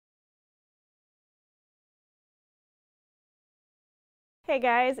Hey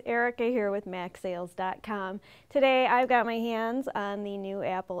guys, Erica here with MacSales.com. Today I've got my hands on the new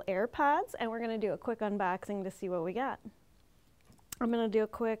Apple AirPods and we're going to do a quick unboxing to see what we got. I'm going to do a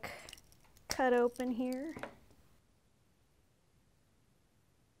quick cut open here.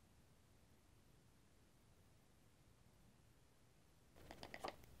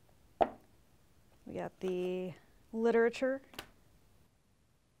 We got the literature.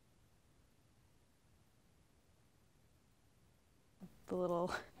 The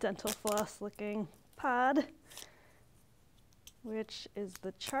little dental floss looking pod, which is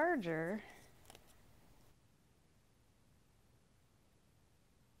the charger.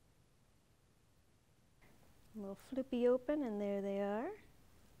 A little flippy open, and there they are.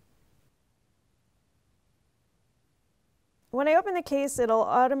 When I open the case, it'll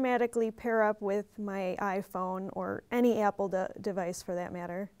automatically pair up with my iPhone or any Apple device for that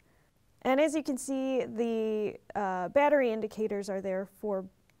matter. And as you can see, the battery indicators are there for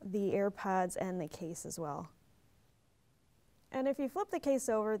the AirPods and the case as well. And if you flip the case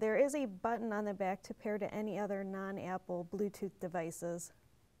over, there is a button on the back to pair to any other non-Apple Bluetooth devices.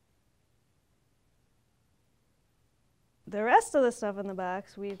 The rest of the stuff in the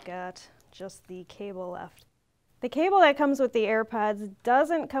box, we've got just the cable left. The cable that comes with the AirPods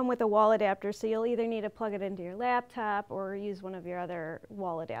doesn't come with a wall adapter, so you'll either need to plug it into your laptop or use one of your other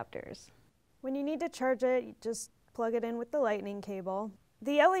wall adapters. When you need to charge it, you just plug it in with the lightning cable.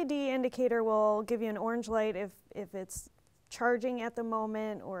 The LED indicator will give you an orange light if it's charging at the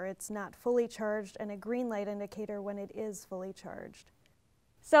moment or it's not fully charged, and a green light indicator when it is fully charged.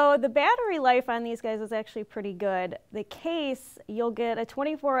 So the battery life on these guys is actually pretty good. The case, you'll get a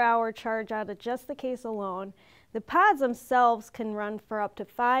 24-hour charge out of just the case alone. The pods themselves can run for up to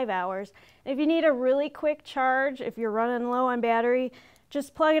 5 hours. If you need a really quick charge, if you're running low on battery,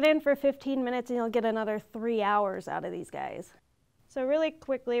 just plug it in for 15 minutes and you'll get another 3 hours out of these guys. So really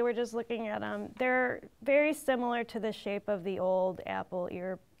quickly, we're just looking at them. They're very similar to the shape of the old Apple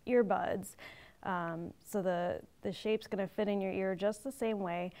earbuds. So the shape's going to fit in your ear just the same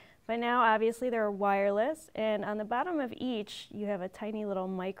way. But now obviously they're wireless, and on the bottom of each you have a tiny little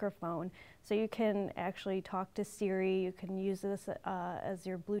microphone. So you can actually talk to Siri, you can use this as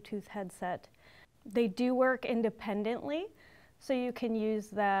your Bluetooth headset. They do work independently, so you can use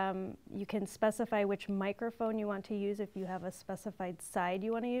them, you can specify which microphone you want to use if you have a specified side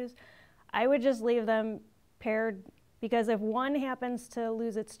you want to use. I would just leave them paired, because if one happens to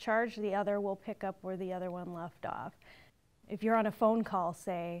lose its charge, the other will pick up where the other one left off. If you're on a phone call,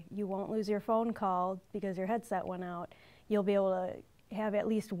 say, you won't lose your phone call because your headset went out. You'll be able to have at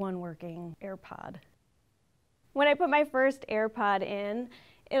least one working AirPod. When I put my first AirPod in,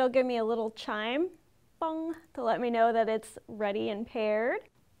 it'll give me a little chime, bong, to let me know that it's ready and paired.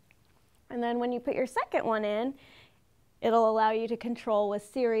 And then when you put your second one in, it'll allow you to control with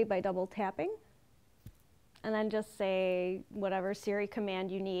Siri by double tapping. And then just say whatever Siri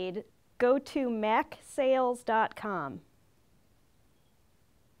command you need. Go to MacSales.com.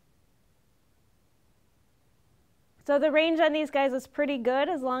 So the range on these guys is pretty good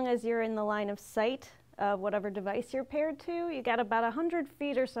as long as you're in the line of sight of whatever device you're paired to. You got about 100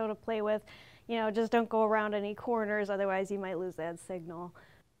 feet or so to play with. You know, just don't go around any corners, otherwise you might lose that signal.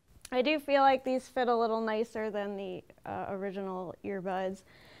 I do feel like these fit a little nicer than the original earbuds.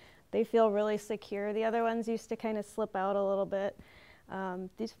 They feel really secure. The other ones used to kind of slip out a little bit.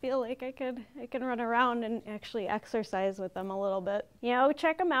 These feel like I can run around and actually exercise with them a little bit. You know,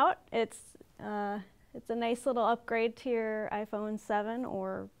 check them out. It's a nice little upgrade to your iPhone 7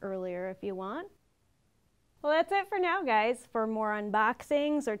 or earlier if you want. Well, that's it for now, guys. For more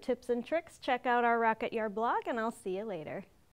unboxings or tips and tricks, check out our Rocket Yard blog, and I'll see you later.